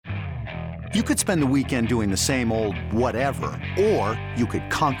You could spend the weekend doing the same old whatever, or you could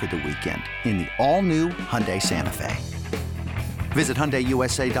conquer the weekend in the all-new Hyundai Santa Fe. Visit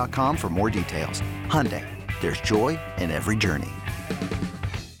HyundaiUSA.com for more details. Hyundai, there's joy in every journey.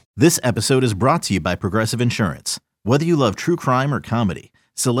 This episode is brought to you by Progressive Insurance. Whether you love true crime or comedy,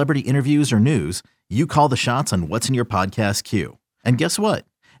 celebrity interviews or news, you call the shots on what's in your podcast queue. And guess what?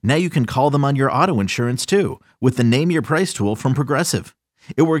 Now you can call them on your auto insurance too with the Name Your Price tool from Progressive.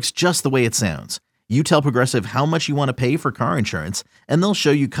 It works just the way it sounds. You tell Progressive how much you want to pay for car insurance, and they'll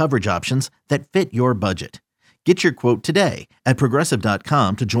show you coverage options that fit your budget. Get your quote today at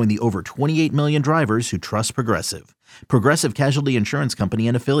Progressive.com to join the over 28 million drivers who trust Progressive. Progressive Casualty Insurance Company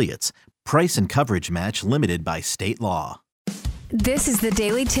and Affiliates. Price and coverage match limited by state law. This is the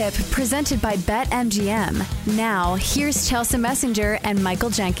Daily Tip presented by BetMGM. Now, here's Chelsea Messenger and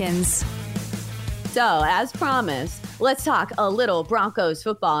Michael Jenkins. So, as promised, let's talk a little Broncos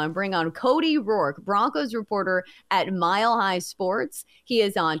football and bring on Cody Roark, Broncos reporter at Mile High Sports. He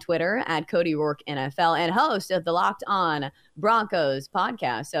is on Twitter at Cody Roark NFL and host of the Locked On Broncos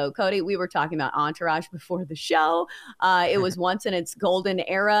podcast. So, Cody, we were talking about Entourage before the show. It was once in its golden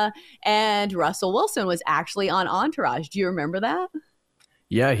era, and Russell Wilson was actually on Entourage. Do you remember that?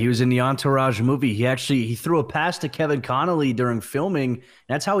 Yeah, he was in the Entourage movie. He threw a pass to Kevin Connolly during filming.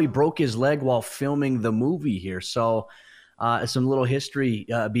 That's how he broke his leg while filming the movie here. So some little history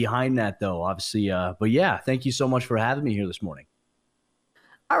behind that, though, obviously. But yeah, thank you so much for having me here this morning.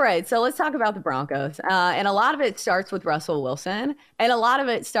 All right, so let's talk about the Broncos. And a lot of it starts with Russell Wilson, and a lot of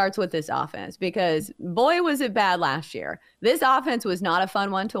it starts with this offense, because boy, was it bad last year. This offense was not a fun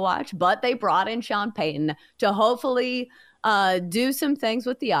one to watch, but they brought in Sean Payton to hopefully do some things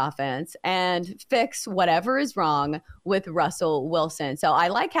with the offense and fix whatever is wrong with Russell Wilson. So I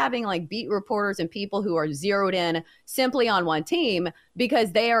like having like beat reporters and people who are zeroed in simply on one team,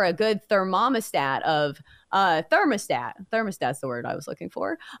 because they are a good thermostat's the word I was looking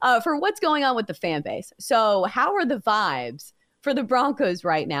for what's going on with the fan base. So how are the vibes for the Broncos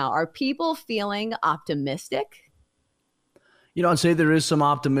right now? Are people feeling optimistic? You know, I'd say there is some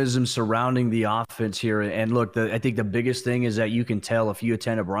optimism surrounding the offense here. And look, I think the biggest thing is that you can tell if you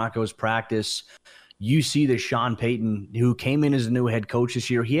attend a Broncos practice, you see that Sean Payton, who came in as a new head coach this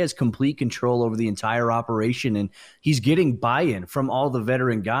year, he has complete control over the entire operation, and he's getting buy-in from all the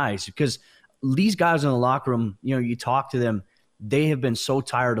veteran guys, because these guys in the locker room, you know, you talk to them, they have been so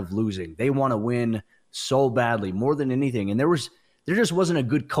tired of losing. They want to win so badly, more than anything. And there just wasn't a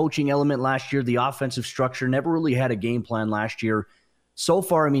good coaching element last year. The offensive structure never really had a game plan last year. So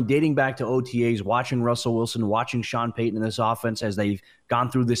far, I mean, dating back to OTAs, watching Russell Wilson, watching Sean Payton in this offense as they've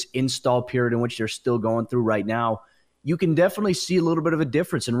gone through this install period in which they're still going through right now, you can definitely see a little bit of a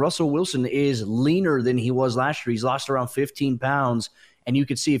difference. And Russell Wilson is leaner than he was last year. He's lost around 15 pounds. And you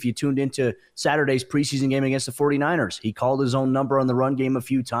could see if you tuned into Saturday's preseason game against the 49ers, he called his own number on the run game a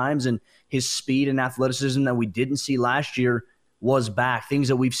few times, and his speed and athleticism that we didn't see last year was back, things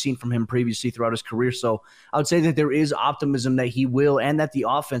that we've seen from him previously throughout his career. So I would say that there is optimism that he will, and that the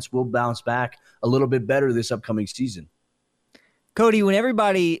offense will bounce back a little bit better this upcoming season. Cody,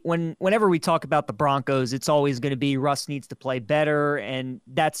 whenever we talk about the Broncos, it's always going to be Russ needs to play better, and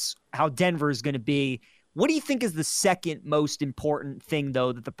that's how Denver is going to be. What do you think is the second most important thing,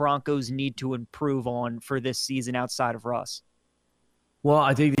 though, that the Broncos need to improve on for this season outside of Russ? Well,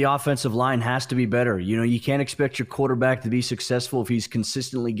 I think the offensive line has to be better. You know, you can't expect your quarterback to be successful if he's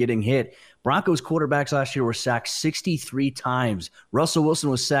consistently getting hit. Broncos quarterbacks last year were sacked 63 times. Russell Wilson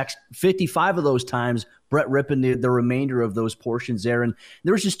was sacked 55 of those times. Brett Rippon the remainder of those portions there. And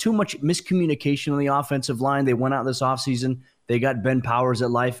there was just too much miscommunication on the offensive line. They went out this offseason. They got Ben Powers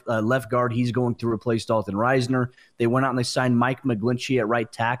at left guard. He's going to replace Dalton Reisner. They went out and they signed Mike McGlinchey at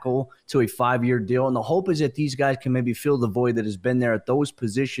right tackle to a 5-year deal. And the hope is that these guys can maybe fill the void that has been there at those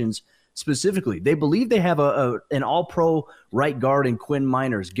positions specifically. They believe they have an all-pro right guard in Quinn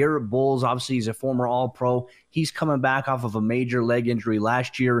Miners. Garrett Bowles, obviously, he's a former all-pro. He's coming back off of a major leg injury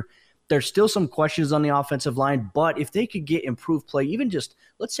last year. There's still some questions on the offensive line, but if they could get improved play, even just,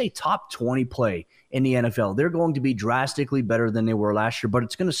 let's say, top 20 play in the NFL, they're going to be drastically better than they were last year, but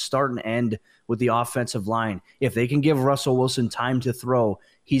it's going to start and end with the offensive line. If they can give Russell Wilson time to throw,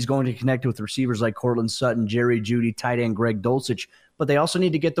 he's going to connect with receivers like Cortland Sutton, Jerry Jeudy, tight end Greg Dulcich, but they also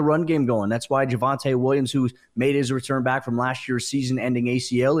need to get the run game going. That's why Javonte Williams, who made his return back from last year's season-ending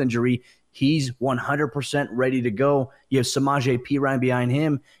ACL injury, he's 100% ready to go. You have Samaje Perine behind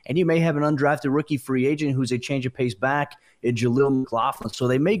him, and you may have an undrafted rookie free agent who's a change of pace back in Jaleel McLaughlin. So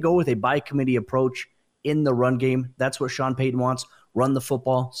they may go with a by-committee approach in the run game. That's what Sean Payton wants. Run the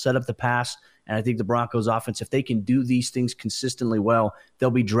football, set up the pass, And I think the Broncos offense, if they can do these things consistently well,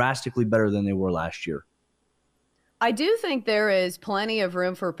 they'll be drastically better than they were last year. I do think there is plenty of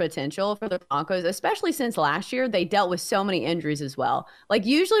room for potential for the Broncos, especially since last year they dealt with so many injuries as well. Like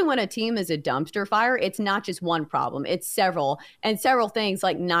usually when a team is a dumpster fire, it's not just one problem, it's several things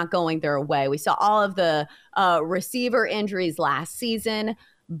like not going their way. We saw all of the receiver injuries last season,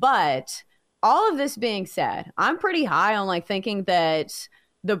 but all of this being said, I'm pretty high on like thinking that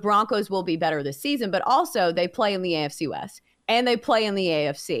the Broncos will be better this season, but also they play in the AFC West and they play in the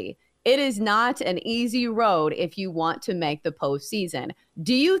AFC. It is not an easy road if you want to make the postseason.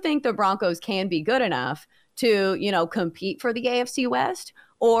 Do you think the Broncos can be good enough to, compete for the AFC West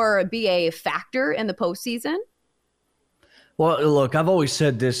or be a factor in the postseason? Well, look, I've always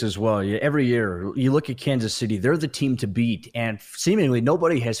said this as well. Every year, you look at Kansas City, they're the team to beat, and seemingly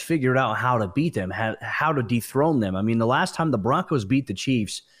nobody has figured out how to beat them, how to dethrone them. I mean, the last time the Broncos beat the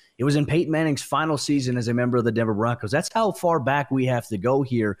Chiefs, it was in Peyton Manning's final season as a member of the Denver Broncos. That's how far back we have to go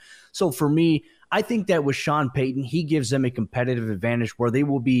here. So for me, I think that with Sean Payton, he gives them a competitive advantage where they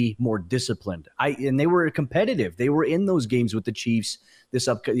will be more disciplined. And they were competitive. They were in those games with the Chiefs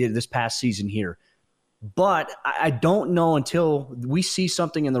this past season here. But I don't know until we see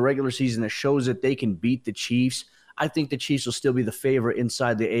something in the regular season that shows that they can beat the Chiefs. I think the Chiefs will still be the favorite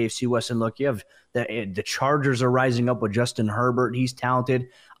inside the AFC West. And look, you have the Chargers are rising up with Justin Herbert. He's talented.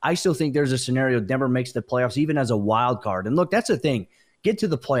 I still think there's a scenario Denver makes the playoffs even as a wild card. And look, that's the thing. Get to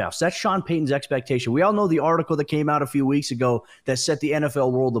the playoffs. That's Sean Payton's expectation. We all know the article that came out a few weeks ago that set the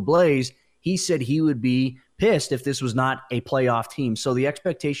NFL world ablaze. He said he would be pissed if this was not a playoff team. So the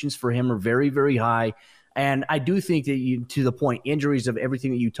expectations for him are very, very high. And I do think that to the point, injuries of everything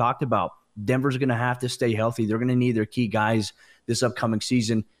that you talked about, Denver's going to have to stay healthy. They're going to need their key guys this upcoming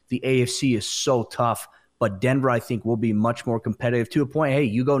season. The AFC is so tough, but Denver, I think, will be much more competitive to a point. Hey,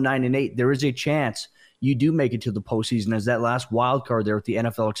 you go 9-8, there is a chance you do make it to the postseason as that last wild card there with the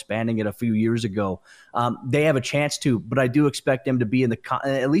NFL expanding it a few years ago. They have a chance to, but I do expect them to be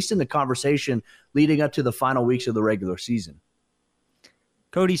at least in the conversation leading up to the final weeks of the regular season.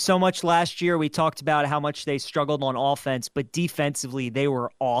 Cody, so much last year we talked about how much they struggled on offense, but defensively they were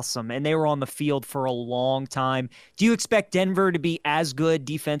awesome, and they were on the field for a long time. Do you expect Denver to be as good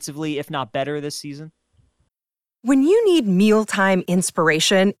defensively, if not better, this season? When you need mealtime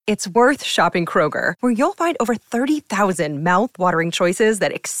inspiration, it's worth shopping Kroger, where you'll find over 30,000 mouth-watering choices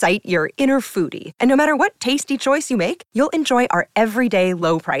that excite your inner foodie. And no matter what tasty choice you make, you'll enjoy our everyday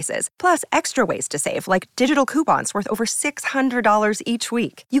low prices, plus extra ways to save, like digital coupons worth over $600 each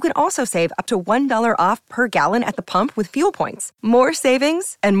week. You can also save up to $1 off per gallon at the pump with fuel points. More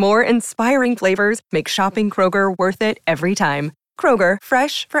savings and more inspiring flavors make shopping Kroger worth it every time. Kroger,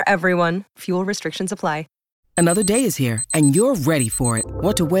 fresh for everyone. Fuel restrictions apply. Another day is here, and you're ready for it.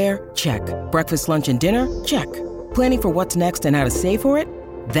 What to wear? Check. Breakfast, lunch, and dinner? Check. Planning for what's next and how to save for it?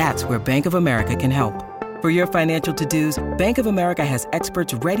 That's where Bank of America can help. For your financial to-dos, Bank of America has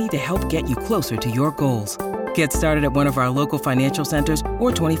experts ready to help get you closer to your goals. Get started at one of our local financial centers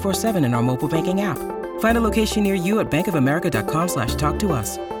or 24/7 in our mobile banking app. Find a location near you at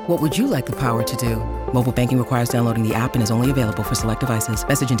bankofamerica.com/talktous. What would you like the power to do? Mobile banking requires downloading the app and is only available for select devices.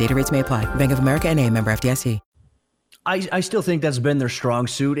 Message and data rates may apply. Bank of America NA, member FDIC. I still think that's been their strong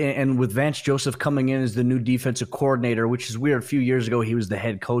suit. And with Vance Joseph coming in as the new defensive coordinator, which is weird. A few years ago, he was the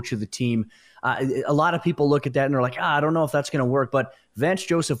head coach of the team. A lot of people look at that and they're like, I don't know if that's going to work. But Vance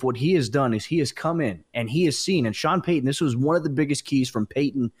Joseph, what he has done is he has come in and he has seen, and Sean Payton, this was one of the biggest keys from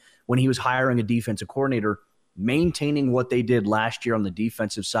Payton when he was hiring a defensive coordinator, maintaining what they did last year on the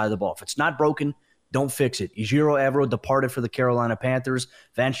defensive side of the ball. If it's not broken, don't fix it. Ejiro Evero departed for the Carolina Panthers.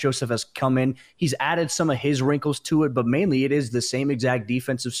 Vance Joseph has come in. He's added some of his wrinkles to it, but mainly it is the same exact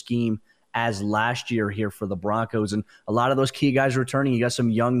defensive scheme as last year here for the Broncos. And a lot of those key guys returning. You got some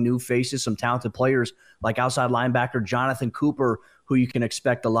young new faces, some talented players like outside linebacker Jonathan Cooper, who you can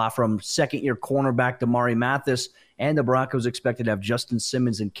expect a lot from. Second-year cornerback Damari Mathis, and the Broncos expected to have Justin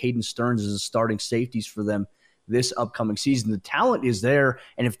Simmons and Caden Stearns as the starting safeties for them this upcoming season. The talent is there,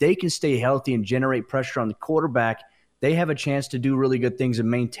 and if they can stay healthy and generate pressure on the quarterback, they have a chance to do really good things and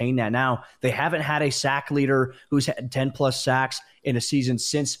maintain that. Now, they haven't had a sack leader who's had 10-plus sacks in a season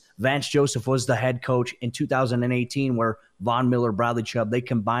since Vance Joseph was the head coach in 2018, where Von Miller, Bradley Chubb, they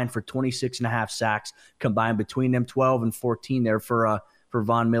combined for 26.5 sacks combined between them, 12 and 14 there for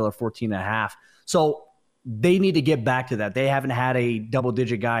Von Miller, 14.5. So they need to get back to that. They haven't had a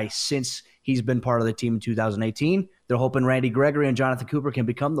double-digit guy since he's been part of the team in 2018. They're hoping Randy Gregory and Jonathan Cooper can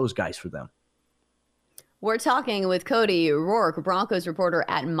become those guys for them. We're talking with Cody Roark, Broncos reporter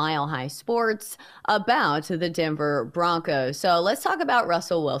at Mile High Sports, about the Denver Broncos. So let's talk about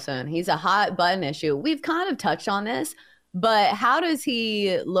Russell Wilson. He's a hot button issue. We've kind of touched on this, but how does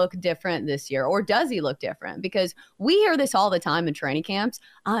he look different this year? Or does he look different? Because we hear this all the time in training camps.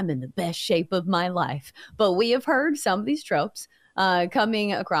 I'm in the best shape of my life. But we have heard some of these tropes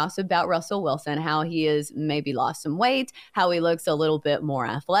coming across about Russell Wilson, how he has maybe lost some weight, how he looks a little bit more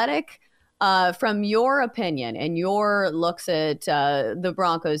athletic. From your opinion and your looks at the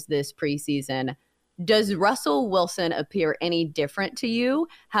Broncos this preseason, does Russell Wilson appear any different to you?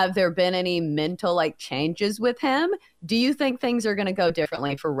 Have there been any mental changes with him? Do you think things are going to go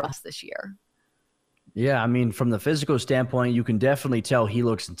differently for Russ this year? Yeah, I mean, from the physical standpoint, you can definitely tell he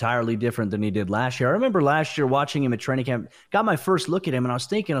looks entirely different than he did last year. I remember last year watching him at training camp, got my first look at him, and I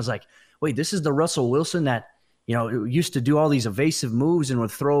was like, wait, this is the Russell Wilson that used to do all these evasive moves and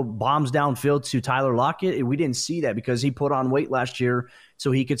would throw bombs downfield to Tyler Lockett. We didn't see that because he put on weight last year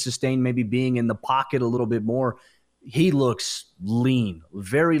so he could sustain maybe being in the pocket a little bit more. He looks lean,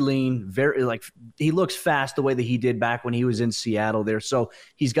 very he looks fast the way that he did back when he was in Seattle there. So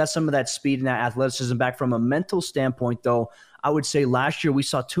he's got some of that speed and that athleticism back. From a mental standpoint, though, I would say last year we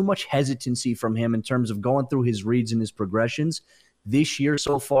saw too much hesitancy from him in terms of going through his reads and his progressions. This year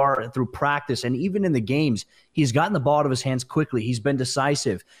so far, through practice and even in the games, he's gotten the ball out of his hands quickly. He's been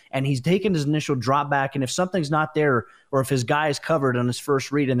decisive, and he's taken his initial drop back. And if something's not there, or if his guy is covered on his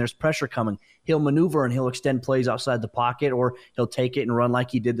first read and there's pressure coming, he'll maneuver and he'll extend plays outside the pocket, or he'll take it and run like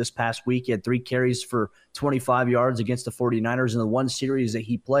he did this past week. He had 3 carries for 25 yards against the 49ers in the one series that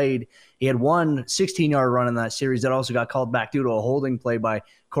he played. He had one 16-yard run in that series that also got called back due to a holding play by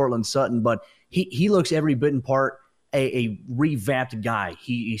Cortland Sutton. But he looks every bit and part a revamped guy.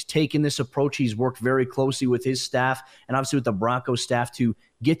 He's taken this approach. He's worked very closely with his staff and obviously with the Broncos staff to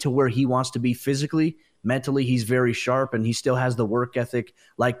get to where he wants to be physically. Mentally, he's very sharp, and he still has the work ethic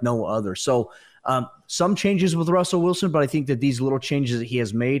like no other. So some changes with Russell Wilson, but I think that these little changes that he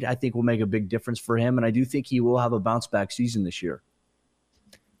has made, I think will make a big difference for him, and I do think he will have a bounce-back season this year.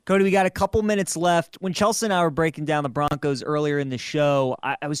 Cody, we got a couple minutes left. When Chelsea and I were breaking down the Broncos earlier in the show,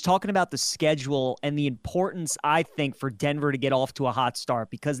 I was talking about the schedule and the importance, I think, for Denver to get off to a hot start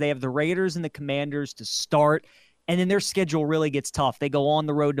because they have the Raiders and the Commanders to start, and then their schedule really gets tough. They go on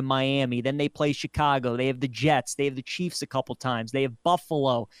the road to Miami. Then they play Chicago. They have the Jets. They have the Chiefs a couple times. They have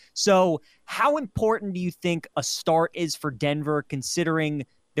Buffalo. So how important do you think a start is for Denver considering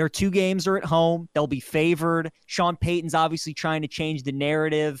their 2 games are at home? They'll be favored. Sean Payton's obviously trying to change the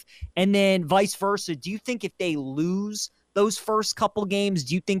narrative. And then vice versa, do you think if they lose those first couple games,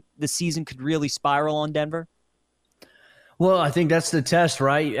 do you think the season could really spiral on Denver? Well, I think that's the test,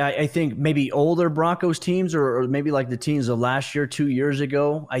 right? I think maybe older Broncos teams or maybe like the teams of last year, 2 years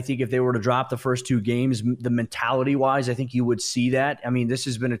ago, I think if they were to drop the first 2 games, the mentality-wise, I think you would see that. I mean, this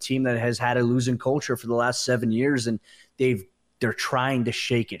has been a team that has had a losing culture for the last 7 years, and they're trying to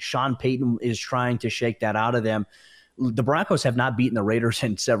shake it. Sean Payton is trying to shake that out of them. The Broncos have not beaten the Raiders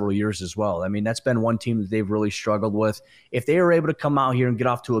in several years as well. I mean, that's been one team that they've really struggled with. If they are able to come out here and get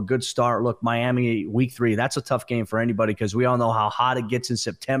off to a good start, look, Miami week 3, that's a tough game for anybody because we all know how hot it gets in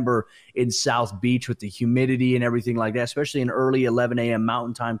September in South Beach with the humidity and everything like that, especially an early 11 a.m.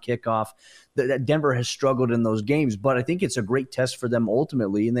 Mountain Time kickoff. Denver has struggled in those games, but I think it's a great test for them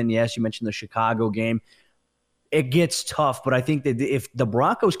ultimately. And then, yes, you mentioned the Chicago game. It gets tough, but I think that if the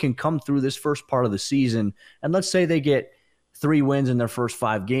Broncos can come through this first part of the season, and let's say they get 3 wins in their first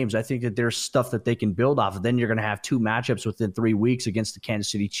 5 games, I think that there's stuff that they can build off of. Then you're going to have 2 matchups within 3 weeks against the Kansas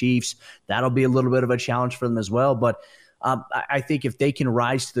City Chiefs. That'll be a little bit of a challenge for them as well. But I think if they can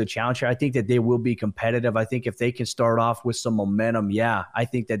rise to the challenge here, I think that they will be competitive. I think if they can start off with some momentum, I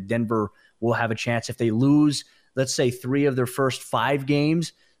think that Denver will have a chance. If they lose, let's say 3 of their first 5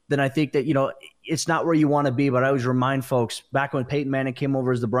 games, then I think that, it's not where you want to be. But I always remind folks, back when Peyton Manning came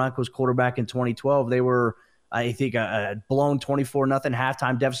over as the Broncos quarterback in 2012, they were, I think, a blown 24-0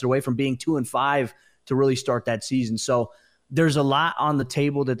 halftime deficit away from being 2-5 to really start that season. So there's a lot on the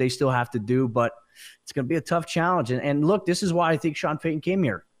table that they still have to do, but it's going to be a tough challenge. And look, this is why I think Sean Payton came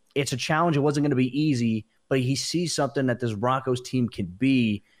here. It's a challenge. It wasn't going to be easy, but he sees something that this Broncos team can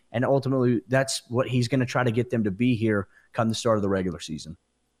be, and ultimately that's what he's going to try to get them to be here come the start of the regular season.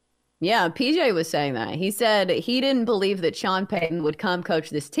 Yeah, PJ was saying that. He said he didn't believe that Sean Payton would come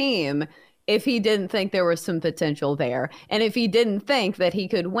coach this team if he didn't think there was some potential there, and if he didn't think that he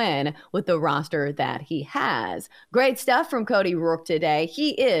could win with the roster that he has. Great stuff from Cody Roark today.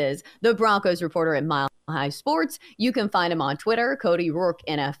 He is the Broncos reporter at Mile High Sports. You can find him on Twitter, Cody Roark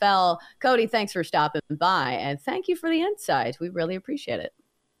NFL. Cody, thanks for stopping by, and thank you for the insights. We really appreciate it.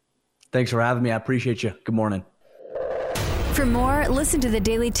 Thanks for having me. I appreciate you. Good morning. For more, listen to The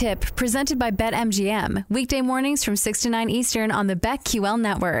Daily Tip presented by BetMGM. Weekday mornings from 6 to 9 Eastern on the BetQL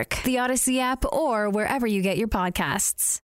network, the Odyssey app, or wherever you get your podcasts.